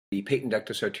The patent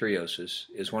ductus arteriosus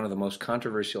is one of the most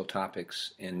controversial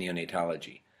topics in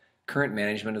neonatology. Current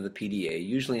management of the PDA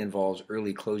usually involves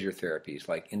early closure therapies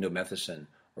like indomethacin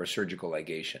or surgical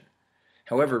ligation.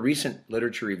 However, recent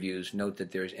literature reviews note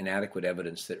that there is inadequate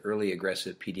evidence that early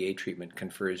aggressive PDA treatment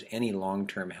confers any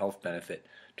long-term health benefit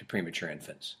to premature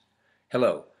infants.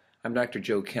 Hello, I'm Dr.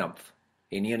 Joe Kaempf,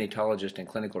 a neonatologist and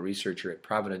clinical researcher at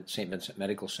Providence St. Vincent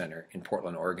Medical Center in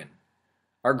Portland, Oregon.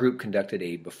 Our group conducted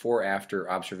a before-after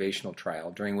observational trial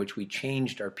during which we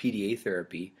changed our PDA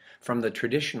therapy from the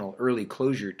traditional early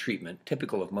closure treatment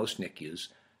typical of most NICUs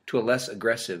to a less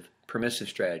aggressive permissive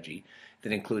strategy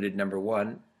that included, number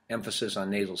one, emphasis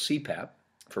on nasal CPAP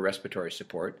for respiratory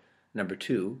support, number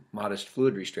two, modest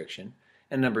fluid restriction,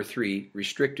 and number three,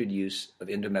 restricted use of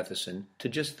indomethacin to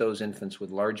just those infants with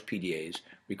large PDAs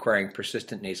requiring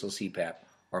persistent nasal CPAP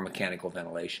or mechanical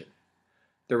ventilation.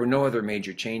 There were no other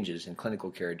major changes in clinical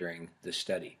care during this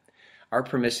study. Our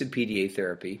permissive PDA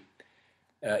therapy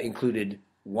included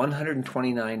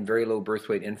 129 very low birth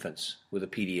weight infants with a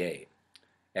PDA,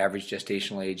 average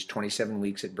gestational age 27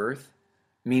 weeks at birth,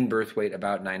 mean birth weight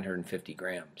about 950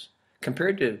 grams.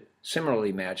 Compared to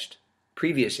similarly matched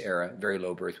previous era very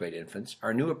low birth weight infants,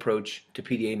 our new approach to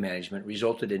PDA management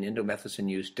resulted in indomethacin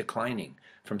use declining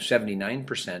from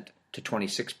 79% to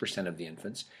 26% of the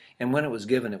infants, and when it was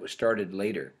given, it was started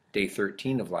later, day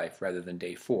 13 of life rather than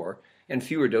day 4, and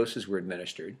fewer doses were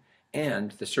administered,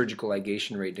 and the surgical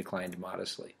ligation rate declined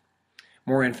modestly.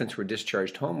 More infants were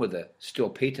discharged home with a still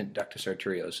patent ductus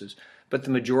arteriosus, but the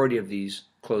majority of these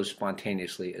closed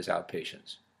spontaneously as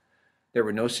outpatients. There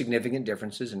were no significant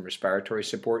differences in respiratory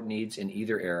support needs in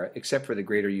either era, except for the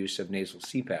greater use of nasal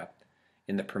CPAP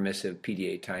in the permissive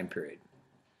PDA time period.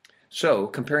 So,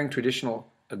 comparing traditional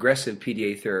aggressive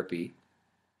PDA therapy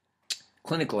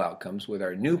clinical outcomes with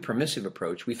our new permissive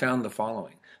approach, we found the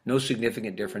following. No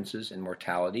significant differences in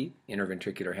mortality,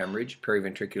 interventricular hemorrhage,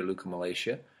 periventricular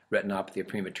leukomalacia, retinopathy of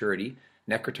prematurity,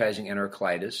 necrotizing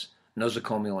enterocolitis,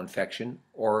 nosocomial infection,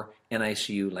 or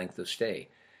NICU length of stay.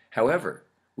 However,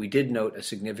 we did note a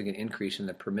significant increase in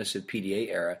the permissive PDA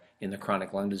era in the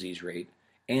chronic lung disease rate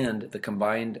and the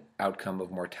combined outcome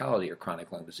of mortality or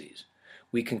chronic lung disease.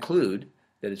 We conclude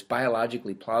that it's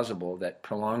biologically plausible that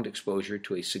prolonged exposure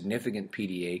to a significant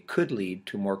PDA could lead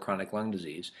to more chronic lung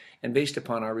disease, and based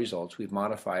upon our results, we've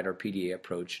modified our PDA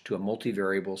approach to a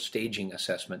multivariable staging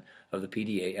assessment of the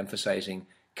PDA, emphasizing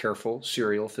careful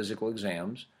serial physical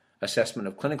exams, assessment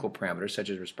of clinical parameters such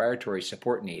as respiratory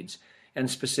support needs, and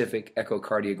specific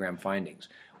echocardiogram findings.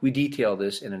 We detail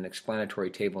this in an explanatory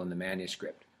table in the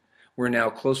manuscript. We're now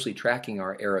closely tracking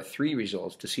our Era 3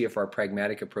 results to see if our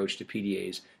pragmatic approach to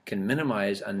PDAs can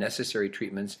minimize unnecessary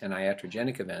treatments and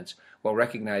iatrogenic events while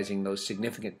recognizing those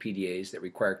significant PDAs that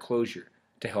require closure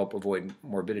to help avoid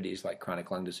morbidities like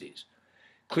chronic lung disease.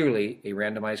 Clearly, a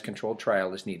randomized controlled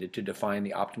trial is needed to define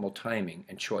the optimal timing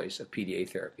and choice of PDA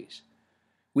therapies.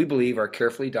 We believe our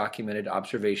carefully documented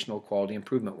observational quality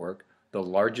improvement work, the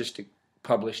largest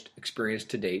published experience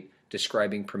to date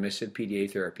describing permissive PDA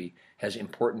therapy, has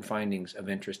important findings of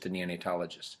interest to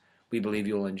neonatologists. We believe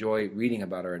you'll enjoy reading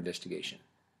about our investigation.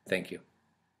 Thank you.